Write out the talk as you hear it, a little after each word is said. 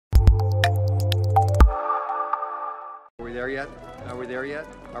yet? Are we there yet?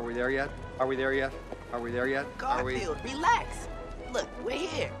 Are we there yet? Are we there yet? Are we there yet? Garfield, relax. Look, we're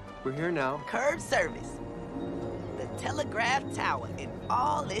here. We're here now. Curb service. The Telegraph Tower in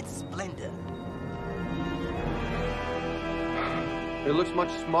all its splendor. It looks much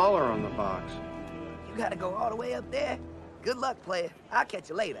smaller on the box. You gotta go all the way up there? Good luck, player. I'll catch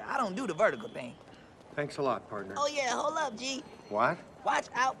you later. I don't do the vertical thing. Thanks a lot, partner. Oh, yeah, hold up, G. What? Watch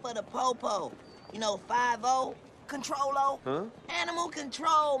out for the po-po. You know, 5-0, control-o. Huh? Animal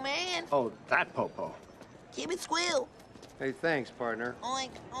control, man. Oh, that popo. Keep it squeal. Hey, thanks, partner.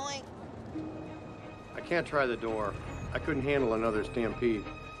 Oink, oink. I can't try the door. I couldn't handle another stampede.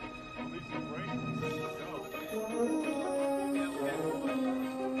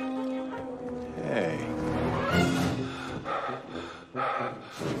 Hey.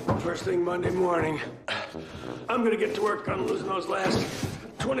 First thing Monday morning, I'm gonna get to work on losing those last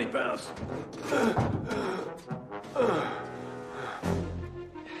 20 pounds.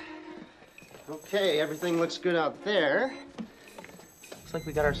 Okay, everything looks good out there. Looks like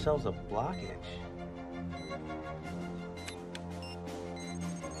we got ourselves a blockage.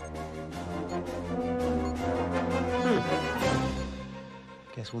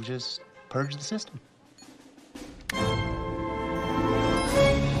 Guess we'll just purge the system.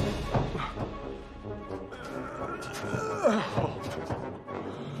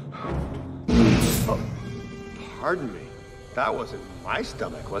 Pardon me. That wasn't my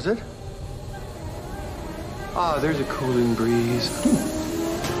stomach, was it? Ah, there's a cooling breeze.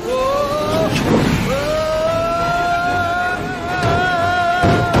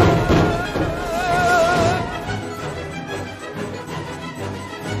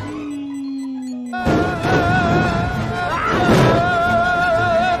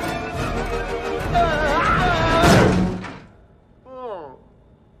 Oh,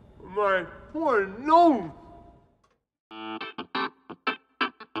 my poor nose.